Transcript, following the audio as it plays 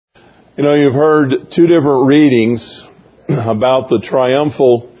You know, you've heard two different readings about the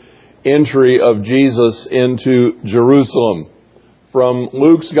triumphal entry of Jesus into Jerusalem, from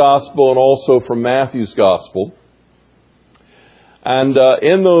Luke's Gospel and also from Matthew's Gospel. And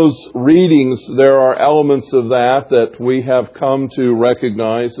in those readings, there are elements of that we have come to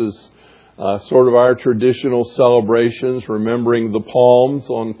recognize as sort of our traditional celebrations, remembering the Palms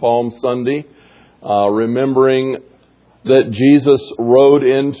on Palm Sunday, remembering that Jesus rode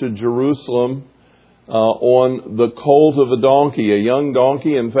into Jerusalem on the colt of a donkey, a young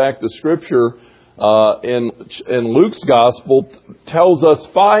donkey. In fact, the Scripture in Luke's Gospel tells us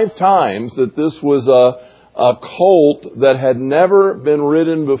 5 times that this was a colt that had never been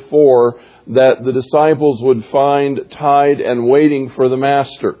ridden before, that the disciples would find tied and waiting for the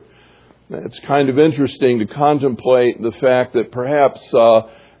Master. It's kind of interesting to contemplate the fact that perhaps,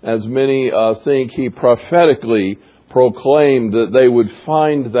 as many think, he prophetically proclaimed that they would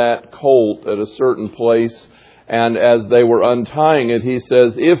find that colt at a certain place. And as they were untying it, he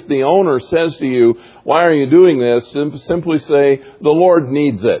says, if the owner says to you, why are you doing this? Simply say, the Lord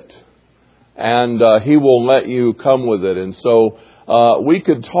needs it. And He will let you come with it. And so we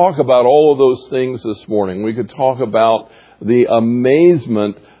could talk about all of those things this morning. We could talk about the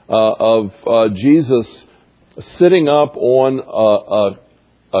amazement of Jesus sitting up on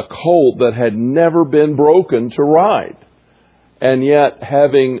a colt that had never been broken to ride, and yet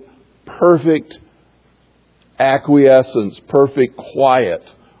having perfect acquiescence, perfect quiet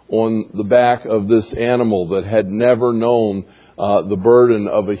on the back of this animal that had never known the burden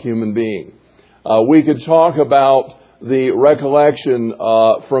of a human being. We could talk about the recollection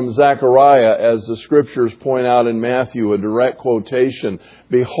from Zechariah, as the Scriptures point out in Matthew, a direct quotation.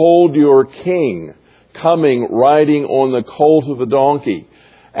 Behold your king coming riding on the colt of a donkey.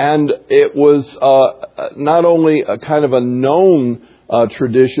 And it was not only a kind of a known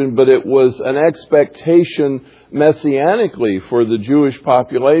tradition, but it was an expectation messianically for the Jewish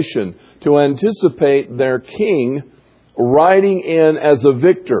population to anticipate their king riding in as a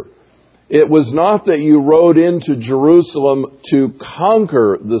victor. It was not that you rode into Jerusalem to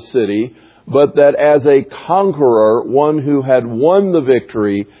conquer the city, but that as a conqueror, one who had won the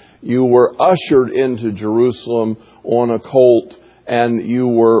victory, you were ushered into Jerusalem on a colt, and you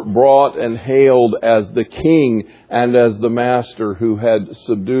were brought and hailed as the king and as the master who had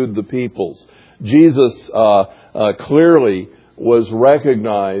subdued the peoples. Jesus clearly was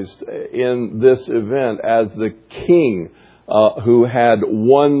recognized in this event as the king who had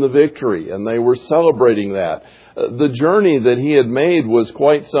won the victory, and they were celebrating that. The journey that he had made was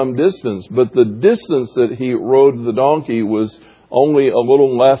quite some distance, but the distance that he rode the donkey was only a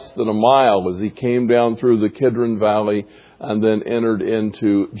little less than a mile as he came down through the Kidron Valley and then entered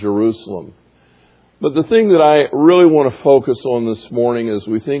into Jerusalem. But the thing that I really want to focus on this morning as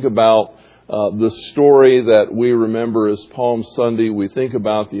we think about the story that we remember as Palm Sunday, we think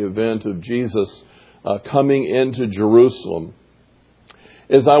about the event of Jesus coming into Jerusalem,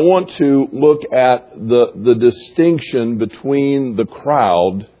 is I want to look at the distinction between the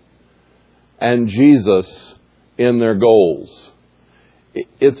crowd and Jesus in their goals.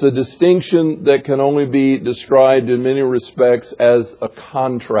 It's a distinction that can only be described in many respects as a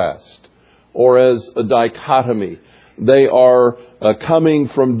contrast or as a dichotomy. They are coming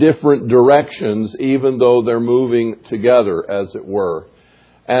from different directions, even though they're moving together, as it were.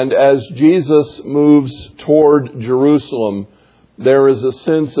 And as Jesus moves toward Jerusalem, there is a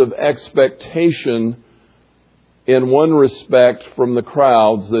sense of expectation in one respect from the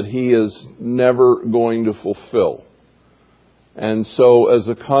crowds that he is never going to fulfill. And so as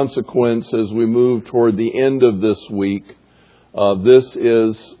a consequence, as we move toward the end of this week, this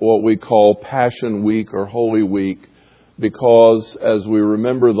is what we call Passion Week or Holy Week, because as we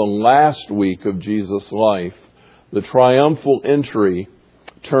remember the last week of Jesus' life, the triumphal entry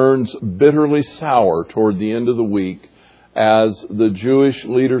turns bitterly sour toward the end of the week as the Jewish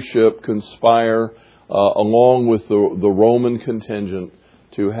leadership conspire along with the Roman contingent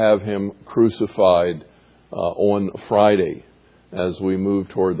to have him crucified on Friday as we move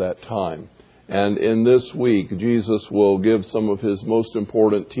toward that time. And in this week, Jesus will give some of his most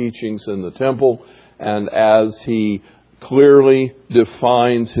important teachings in the temple, and as he clearly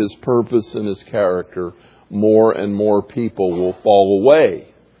defines his purpose and his character, more and more people will fall away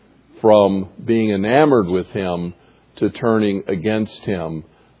from being enamored with him to turning against him,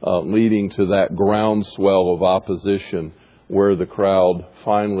 leading to that groundswell of opposition where the crowd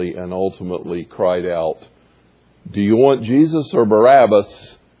finally and ultimately cried out, "Do you want Jesus or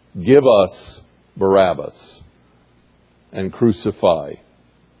Barabbas? Give us Barabbas and crucify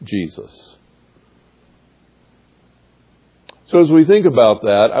Jesus." So as we think about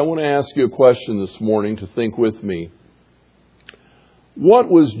that, I want to ask you a question this morning to think with me. What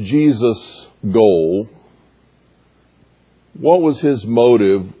was Jesus' goal? What was his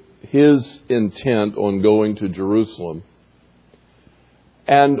motive, his intent on going to Jerusalem?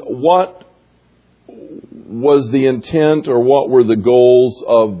 And what was the intent, or what were the goals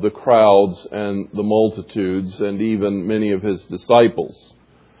of the crowds and the multitudes and even many of his disciples?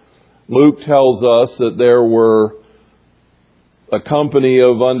 Luke tells us that there were a company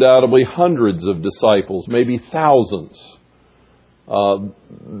of undoubtedly hundreds of disciples, maybe thousands.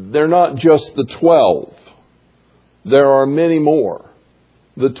 They're not just the 12. There are many more.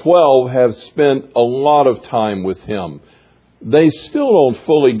 The 12 have spent a lot of time with him. They still don't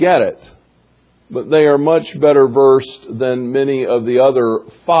fully get it, but they are much better versed than many of the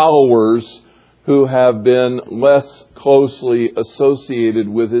other followers who have been less closely associated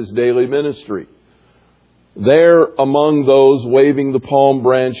with his daily ministry. They're among those waving the palm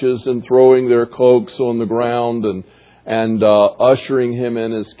branches and throwing their cloaks on the ground and ushering him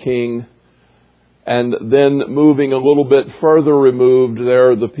in as king. And then moving a little bit further removed,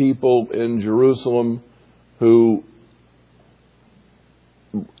 there are the people in Jerusalem who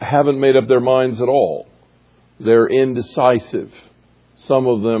haven't made up their minds at all. They're indecisive. Some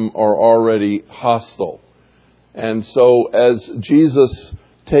of them are already hostile. And so as Jesus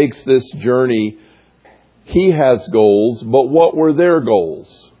takes this journey, he has goals, but what were their goals?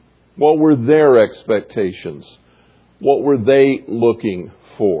 What were their expectations? What were they looking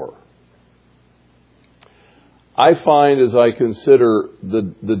for? I find, as I consider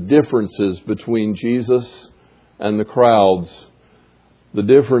the differences between Jesus and the crowds, the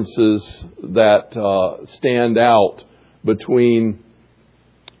differences that stand out between,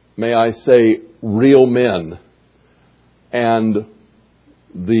 may I say, real men and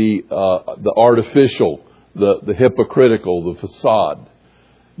the artificial, the hypocritical, the facade.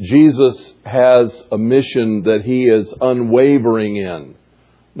 Jesus has a mission that he is unwavering in,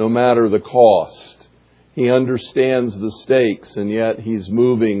 no matter the cost. He understands the stakes, and yet he's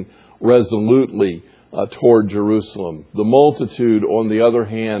moving resolutely toward Jerusalem. The multitude, on the other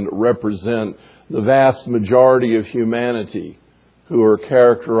hand, represent the vast majority of humanity, who are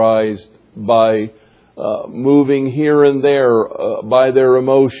characterized by moving here and there by their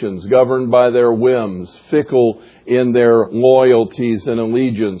emotions, governed by their whims, fickle in their loyalties and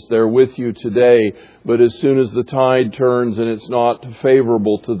allegiance. They're with you today, but as soon as the tide turns and it's not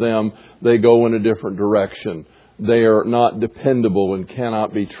favorable to them, they go in a different direction. They are not dependable and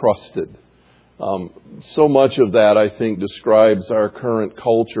cannot be trusted. So much of that, I think, describes our current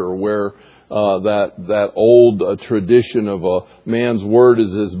culture, where that old tradition of a man's word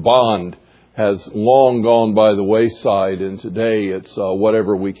is his bond has long gone by the wayside, and today it's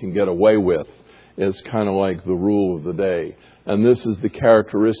whatever we can get away with is kind of like the rule of the day. And this is the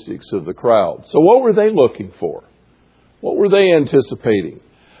characteristics of the crowd. So what were they looking for? What were they anticipating?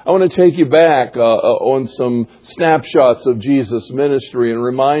 I want to take you back on some snapshots of Jesus' ministry and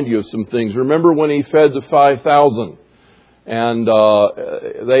remind you of some things. Remember when he fed the 5,000 and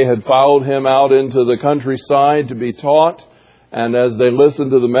they had followed him out into the countryside to be taught. And as they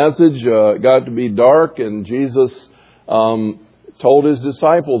listened to the message, it got to be dark, and Jesus told his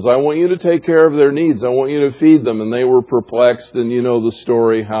disciples, I want you to take care of their needs. I want you to feed them. And they were perplexed. And you know the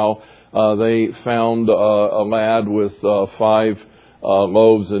story, how they found a lad with 5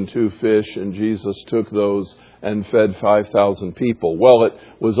 loaves and 2 fish, and Jesus took those and fed 5,000 people. Well, it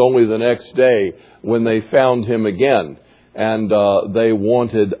was only the next day when they found him again, and they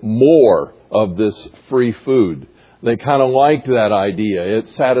wanted more of this free food. They kind of liked that idea. It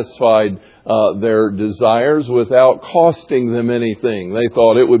satisfied their desires without costing them anything. They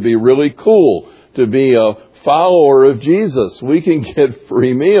thought it would be really cool to be a follower of Jesus. We can get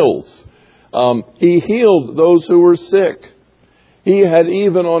free meals. He healed those who were sick. He had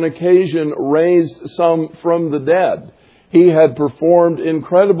even on occasion raised some from the dead. He had performed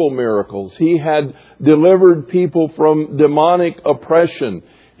incredible miracles. He had delivered people from demonic oppression.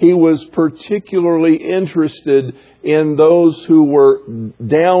 He was particularly interested in those who were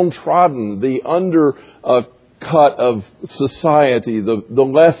downtrodden, the undercut of society, the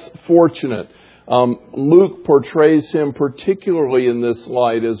less fortunate. Luke portrays him particularly in this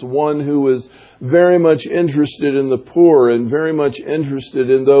light as one who is very much interested in the poor and very much interested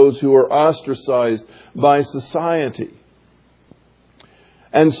in those who are ostracized by society.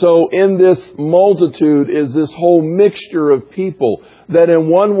 And so in this multitude is this whole mixture of people that in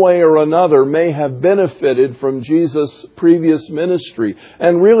one way or another may have benefited from Jesus' previous ministry.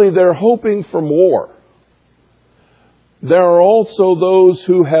 And really they're hoping for more. There are also those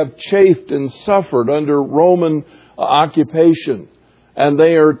who have chafed and suffered under Roman occupation. And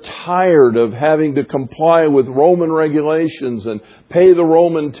they are tired of having to comply with Roman regulations and pay the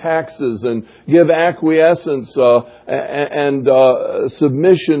Roman taxes and give acquiescence and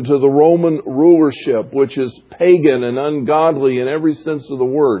submission to the Roman rulership, which is pagan and ungodly in every sense of the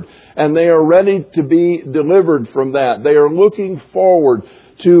word. And they are ready to be delivered from that. They are looking forward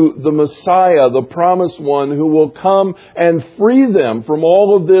to the Messiah, the promised one, who will come and free them from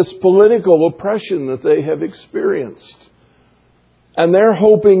all of this political oppression that they have experienced. And they're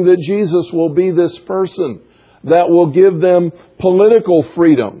hoping that Jesus will be this person that will give them political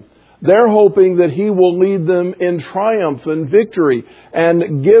freedom. They're hoping that He will lead them in triumph and victory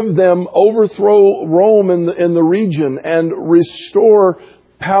and give them, overthrow Rome in the region and restore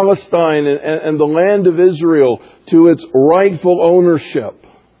Palestine and the land of Israel to its rightful ownership.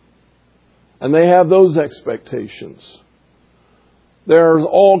 And they have those expectations. There are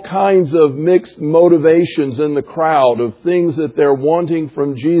all kinds of mixed motivations in the crowd of things that they're wanting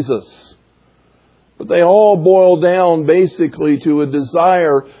from Jesus. But they all boil down basically to a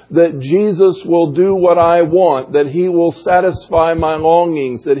desire that Jesus will do what I want, that He will satisfy my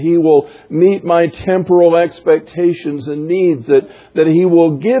longings, that He will meet my temporal expectations and needs, that He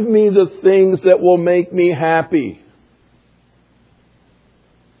will give me the things that will make me happy.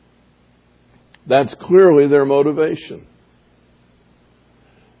 That's clearly their motivation.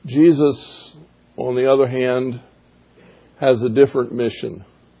 Jesus, on the other hand, has a different mission.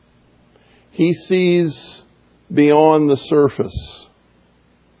 He sees beyond the surface.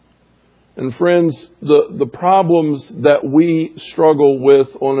 And friends, the problems that we struggle with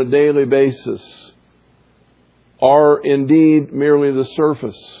on a daily basis are indeed merely the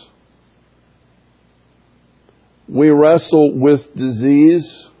surface. We wrestle with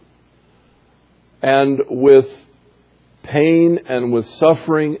disease and with pain and with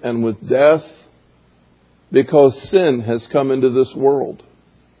suffering and with death because sin has come into this world.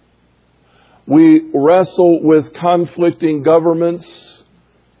 We wrestle with conflicting governments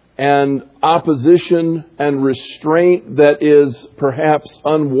and opposition and restraint that is perhaps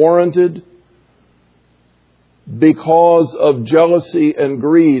unwarranted because of jealousy and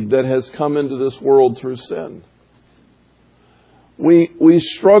greed that has come into this world through sin. We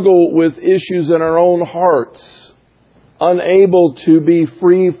struggle with issues in our own hearts, unable to be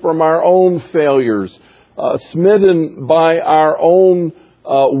free from our own failures, smitten by our own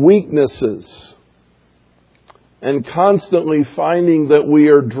weaknesses, and constantly finding that we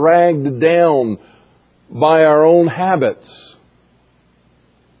are dragged down by our own habits.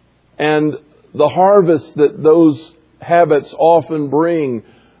 And the harvest that those habits often bring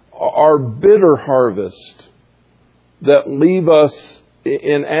are bitter harvest that leave us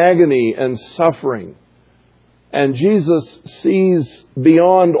in agony and suffering. And Jesus sees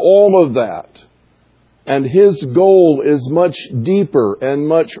beyond all of that. And His goal is much deeper and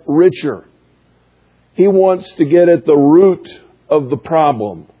much richer. He wants to get at the root of the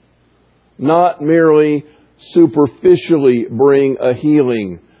problem, not merely superficially bring a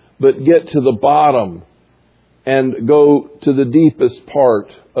healing, but get to the bottom and go to the deepest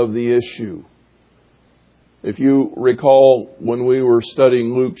part of the issue. If you recall, when we were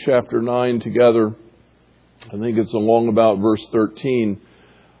studying Luke chapter 9 together, I think it's along about verse 13,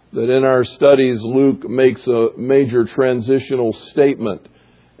 that in our studies Luke makes a major transitional statement,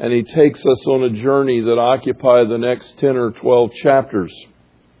 and he takes us on a journey that occupies the next 10 or 12 chapters.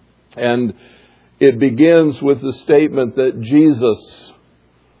 And it begins with the statement that Jesus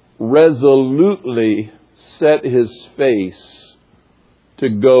resolutely set His face to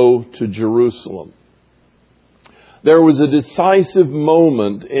go to Jerusalem. There was a decisive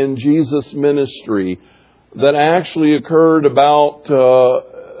moment in Jesus' ministry that actually occurred about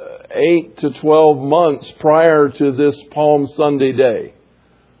 8 to 12 months prior to this Palm Sunday day,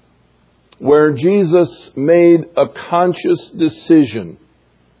 where Jesus made a conscious decision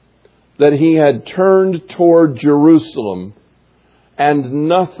that He had turned toward Jerusalem and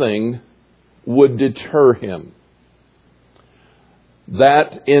nothing would deter Him.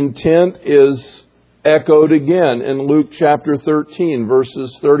 That intent is echoed again in Luke chapter 13,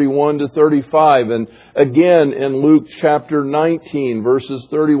 verses 31 to 35, and again in Luke chapter 19, verses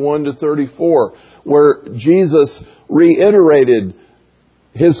 31 to 34, where Jesus reiterated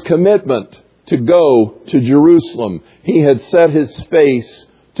His commitment to go to Jerusalem. He had set His face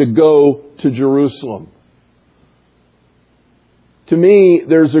to go to Jerusalem. To me,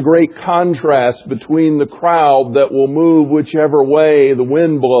 there's a great contrast between the crowd that will move whichever way the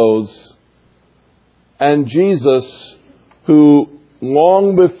wind blows and Jesus, who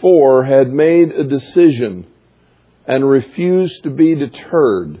long before had made a decision and refused to be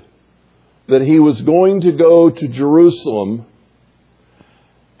deterred that He was going to go to Jerusalem,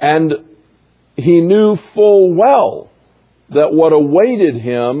 and He knew full well that what awaited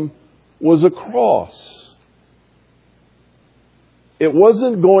Him was a cross. It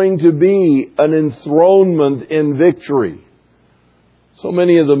wasn't going to be an enthronement in victory. So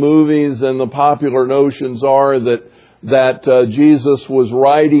many of the movies and the popular notions are that Jesus was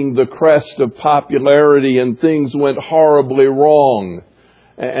riding the crest of popularity and things went horribly wrong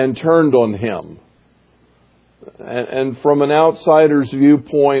and turned on Him. And from an outsider's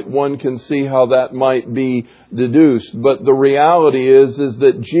viewpoint, one can see how that might be deduced. But the reality is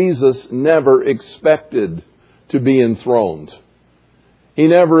that Jesus never expected to be enthroned. He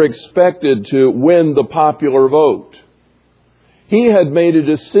never expected to win the popular vote. He had made a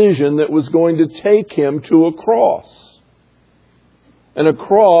decision that was going to take Him to a cross. And a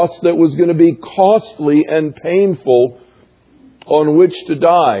cross that was going to be costly and painful on which to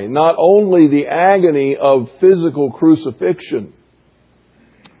die. Not only the agony of physical crucifixion,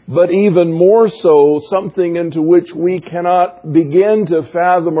 but even more so, something into which we cannot begin to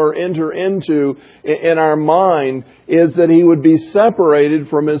fathom or enter into in our mind, is that He would be separated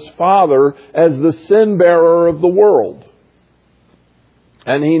from His Father as the sin bearer of the world.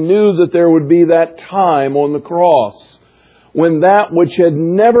 And He knew that there would be that time on the cross when that which had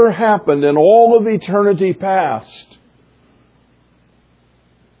never happened in all of eternity past,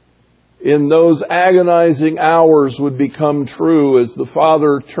 in those agonizing hours, would become true as the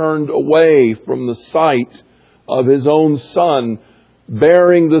Father turned away from the sight of His own Son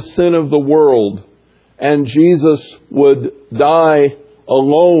bearing the sin of the world, and Jesus would die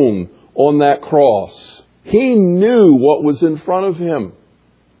alone on that cross. He knew what was in front of Him.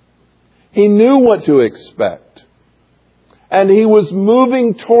 He knew what to expect. And He was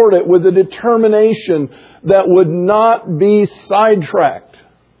moving toward it with a determination that would not be sidetracked.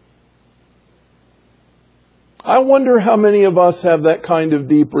 I wonder how many of us have that kind of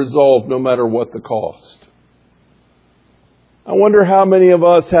deep resolve no matter what the cost. I wonder how many of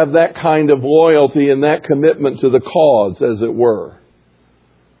us have that kind of loyalty and that commitment to the cause, as it were.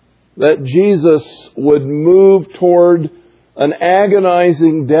 That Jesus would move toward an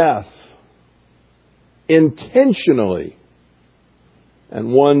agonizing death intentionally.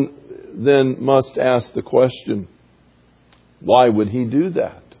 And one then must ask the question, why would He do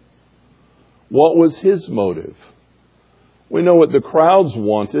that? What was His motive? We know what the crowds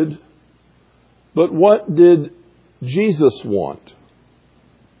wanted, but what did Jesus want?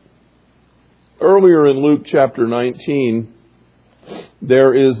 Earlier in Luke chapter 19,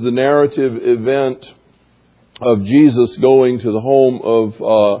 there is the narrative event of Jesus going to the home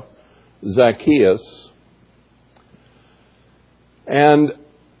of Zacchaeus. And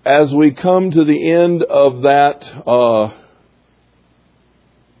as we come to the end of that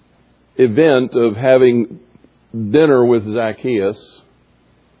event of having dinner with Zacchaeus,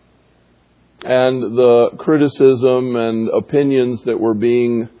 and the criticism and opinions that were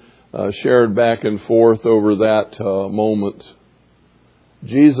being shared back and forth over that moment,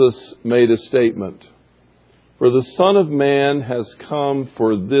 Jesus made a statement. For the Son of Man has come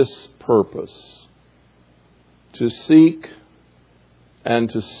for this purpose, to seek and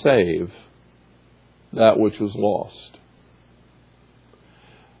to save that which was lost.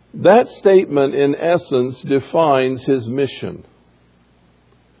 That statement, in essence, defines His mission.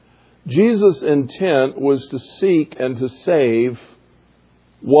 Jesus' intent was to seek and to save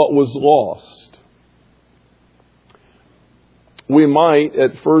what was lost. We might,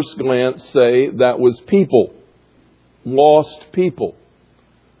 at first glance, say that was people, lost people.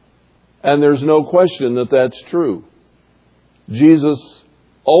 And there's no question that that's true. Jesus'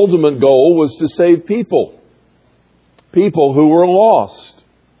 ultimate goal was to save people who were lost.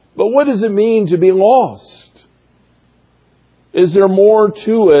 But what does it mean to be lost? Is there more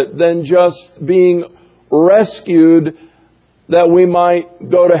to it than just being rescued that we might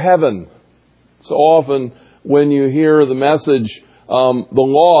go to heaven? So often when you hear the message, the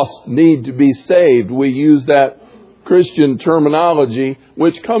lost need to be saved, we use that Christian terminology,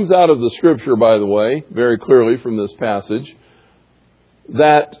 which comes out of the Scripture, by the way, very clearly from this passage,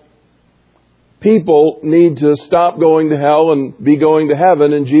 that people need to stop going to hell and be going to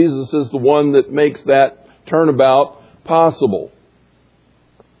heaven, and Jesus is the one that makes that turnabout possible.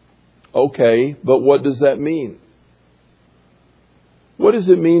 Okay, but what does that mean? What does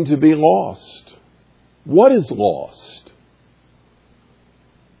it mean to be lost? What is lost?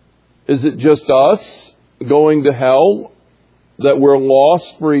 Is it just us going to hell, that we're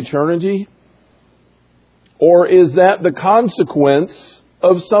lost for eternity? Or is that the consequence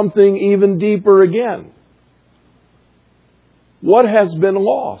of something even deeper again? What has been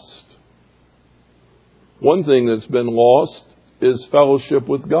lost? One thing that's been lost is fellowship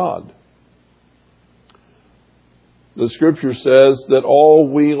with God. The Scripture says that all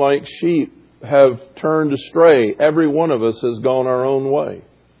we like sheep have turned astray. Every one of us has gone our own way.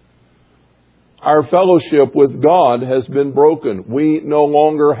 Our fellowship with God has been broken. We no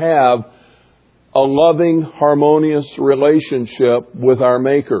longer have a loving, harmonious relationship with our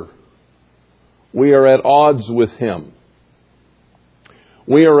Maker. We are at odds with Him.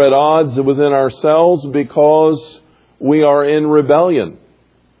 We are at odds within ourselves because we are in rebellion.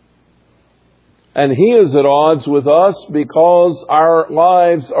 And He is at odds with us because our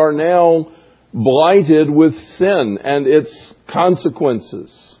lives are now blighted with sin and its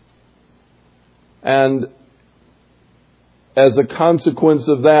consequences. And as a consequence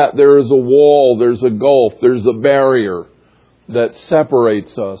of that, there is a wall, there's a gulf, there's a barrier that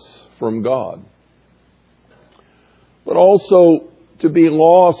separates us from God. But also, to be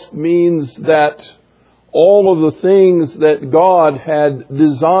lost means that all of the things that God had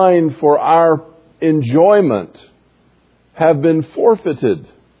designed for our enjoyment have been forfeited.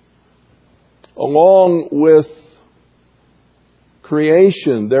 Along with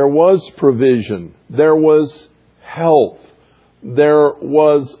creation, there was provision, there was health, there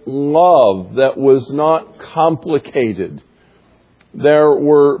was love that was not complicated. There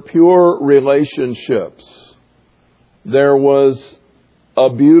were pure relationships. There was a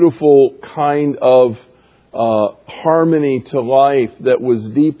beautiful kind of harmony to life that was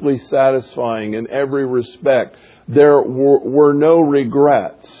deeply satisfying in every respect. There were no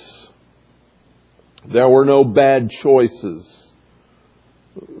regrets. There were no bad choices.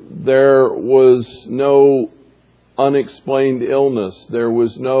 There was no unexplained illness. There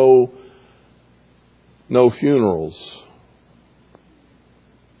was no funerals.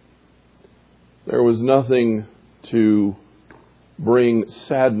 There was nothing to bring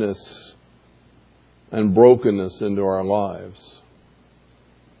sadness and brokenness into our lives.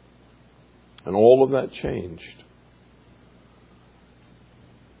 And all of that changed.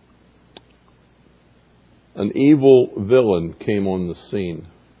 An evil villain came on the scene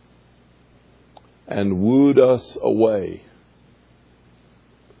and wooed us away.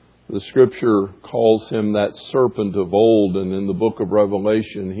 The Scripture calls him that serpent of old, and in the book of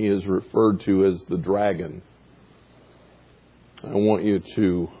Revelation he is referred to as the dragon. I want you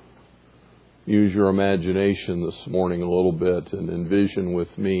to use your imagination this morning a little bit and envision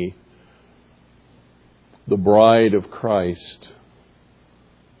with me the bride of Christ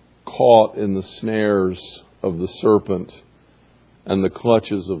caught in the snares of the serpent and the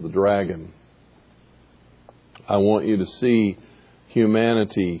clutches of the dragon. I want you to see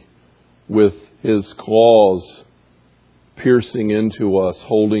humanity with his claws piercing into us,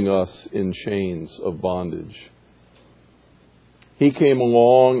 holding us in chains of bondage. He came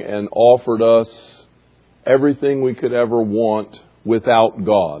along and offered us everything we could ever want without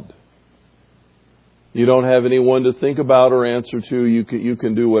God. You don't have anyone to think about or answer to. You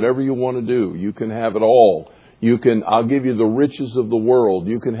can do whatever you want to do. You can have it all. I'll give you the riches of the world.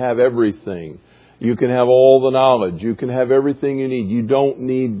 You can have everything. You can have all the knowledge. You can have everything you need. You don't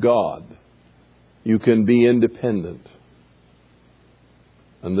need God. You can be independent.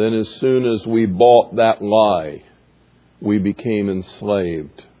 And then as soon as we bought that lie, we became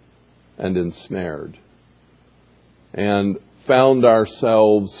enslaved and ensnared and found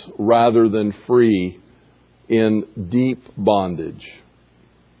ourselves, rather than free, in deep bondage.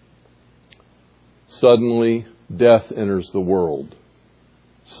 Suddenly, death enters the world.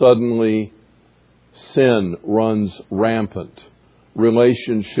 Suddenly, sin runs rampant.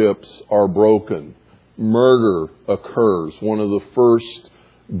 Relationships are broken. Murder occurs. One of the first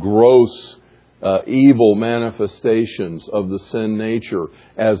gross evil manifestations of the sin nature,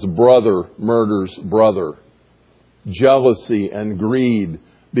 as brother murders brother. Jealousy and greed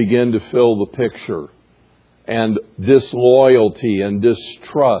begin to fill the picture. And disloyalty and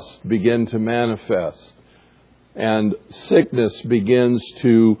distrust begin to manifest. And sickness begins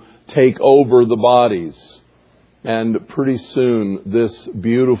to take over the bodies. And pretty soon, this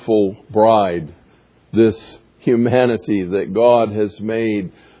beautiful bride, this humanity that God has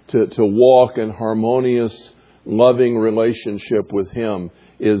made to walk in harmonious, loving relationship with Him,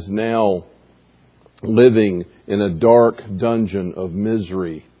 is now living in a dark dungeon of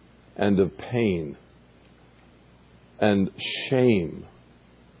misery and of pain and shame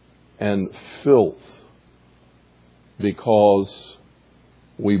and filth, because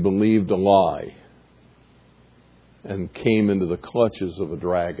we believed a lie and came into the clutches of a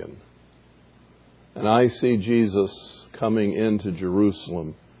dragon. And I see Jesus coming into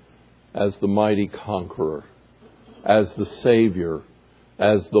Jerusalem as the mighty conqueror, as the Savior,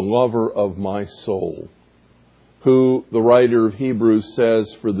 as the lover of my soul. who the writer of Hebrews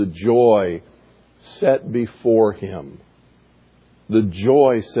says, for the joy set before him, the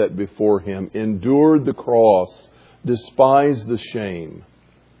joy set before him, endured the cross, despised the shame,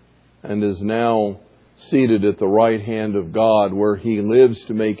 and is now seated at the right hand of God, where he lives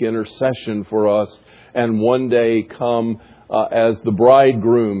to make intercession for us, and one day come as the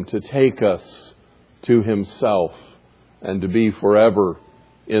bridegroom to take us to himself and to be forever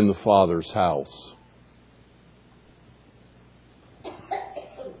in the Father's house.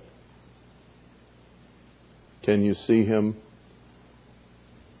 Can you see him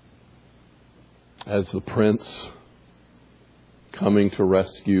as the Prince coming to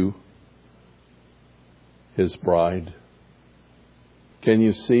rescue his bride? Can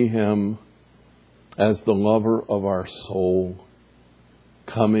you see him as the lover of our soul,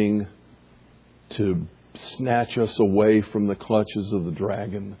 coming to snatch us away from the clutches of the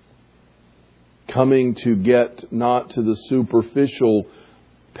dragon, coming to get not to the superficial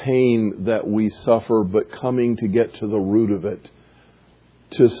pain that we suffer, but coming to get to the root of it,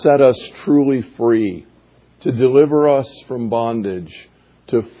 to set us truly free, to deliver us from bondage,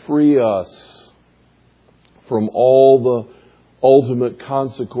 to free us from all the ultimate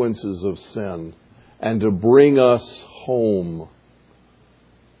consequences of sin, and to bring us home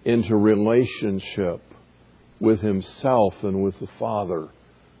into relationship with himself and with the Father,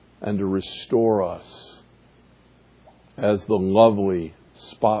 and to restore us as the lovely,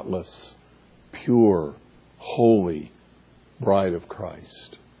 spotless, pure, holy bride of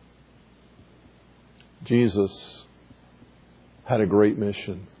Christ. Jesus had a great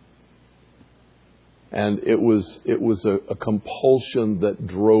mission. And it was a compulsion that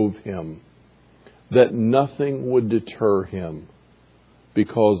drove him, that nothing would deter him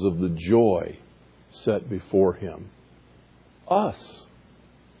because of the joy set before him. Us.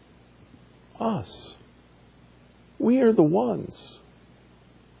 We are the ones.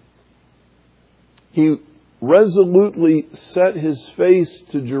 He resolutely set his face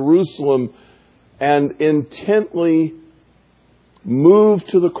to Jerusalem and intently moved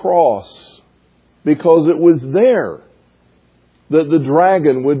to the cross, because it was there that the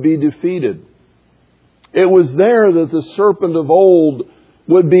dragon would be defeated. It was there that the serpent of old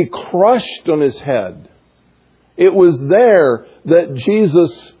would be crushed on his head. It was there that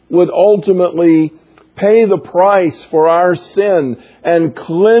Jesus would ultimately pay the price for our sin and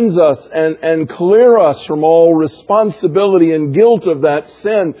cleanse us and clear us from all responsibility and guilt of that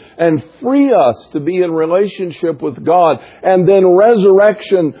sin and free us to be in relationship with God. And then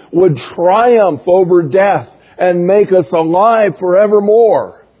resurrection would triumph over death and make us alive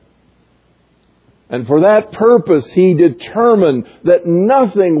forevermore. And for that purpose, he determined that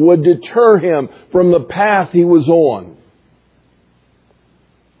nothing would deter him from the path he was on.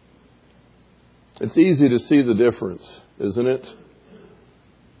 It's easy to see the difference, isn't it,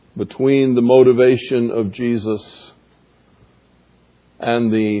 between the motivation of Jesus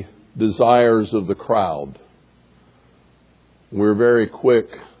and the desires of the crowd. We're very quick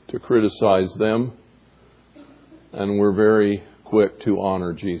to criticize them, and we're very quick to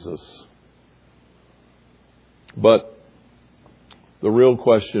honor Jesus. But the real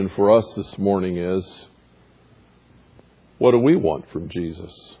question for us this morning is, what do we want from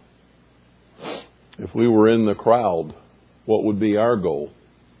Jesus? If we were in the crowd, what would be our goal?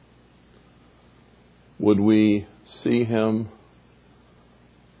 Would we see him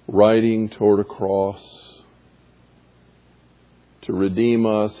riding toward a cross to redeem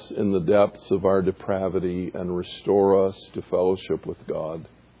us in the depths of our depravity and restore us to fellowship with God?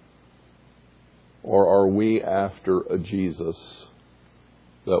 Or are we after a Jesus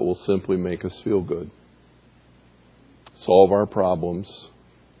that will simply make us feel good, solve our problems,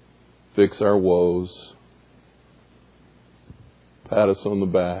 fix our woes, pat us on the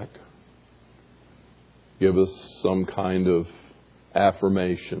back, give us some kind of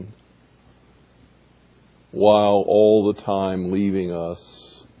affirmation, while all the time leaving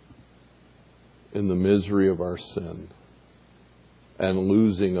us in the misery of our sin and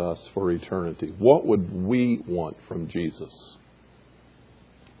losing us for eternity? What would we want from Jesus?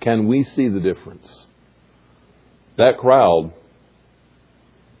 Can we see the difference? That crowd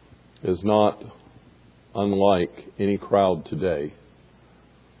is not unlike any crowd today.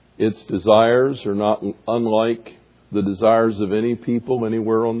 Its desires are not unlike the desires of any people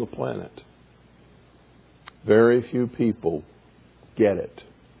anywhere on the planet. Very few people get it.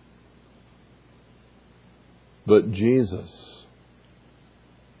 But Jesus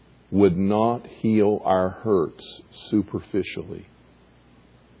would not heal our hurts superficially.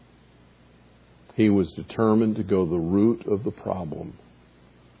 He was determined to go the root of the problem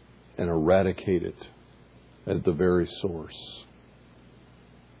and eradicate it at the very source.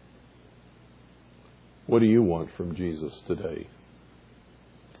 What do you want from Jesus today?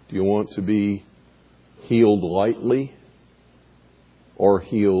 Do you want to be healed lightly or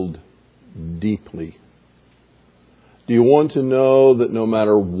healed deeply? Do you want to know that no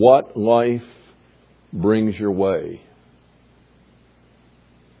matter what life brings your way,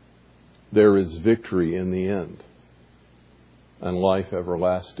 there is victory in the end and life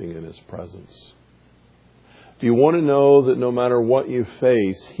everlasting in His presence? Do you want to know that no matter what you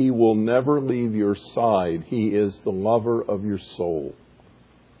face, He will never leave your side? He is the lover of your soul.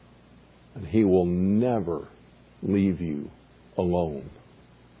 And He will never leave you alone.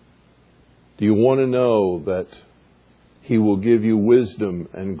 Do you want to know that He will give you wisdom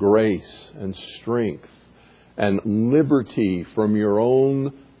and grace and strength and liberty from your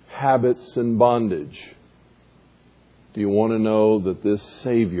own habits and bondage? Do you want to know that this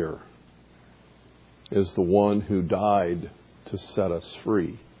Savior is the one who died to set us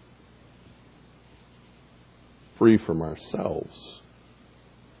free? Free from ourselves,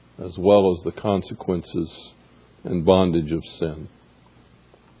 as well as the consequences and bondage of sin.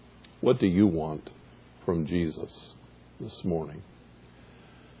 What do you want from Jesus this morning?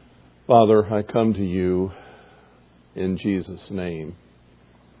 Father, I come to you in Jesus' name.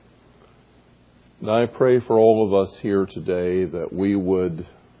 And I pray for all of us here today that we would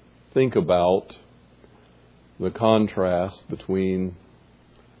think about the contrast between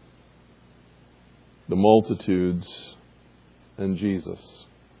the multitudes and Jesus.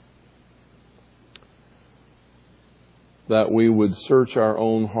 That we would search our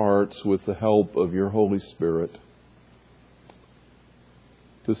own hearts with the help of your Holy Spirit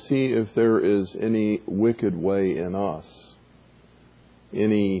to see if there is any wicked way in us,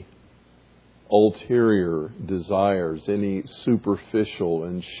 any ulterior desires, any superficial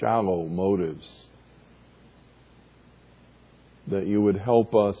and shallow motives, that you would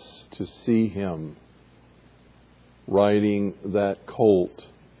help us to see Him riding that colt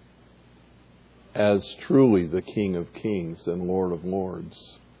as truly the King of Kings and Lord of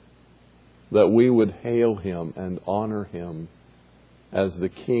Lords, that we would hail Him and honor Him as the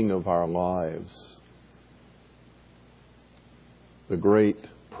King of our lives, the great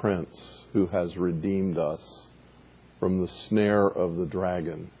Prince who has redeemed us from the snare of the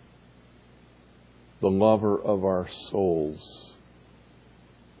dragon, the lover of our souls,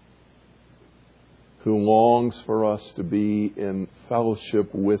 who longs for us to be in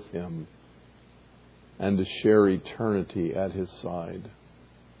fellowship with Him and to share eternity at His side,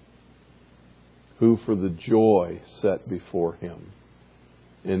 who for the joy set before Him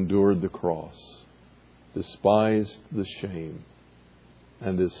endured the cross, despised the shame,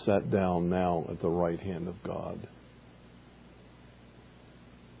 and is set down now at the right hand of God.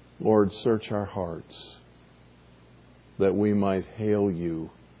 Lord, search our hearts that we might hail you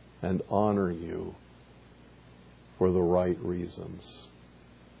and honor you for the right reasons.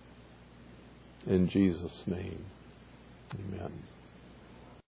 In Jesus' name, amen.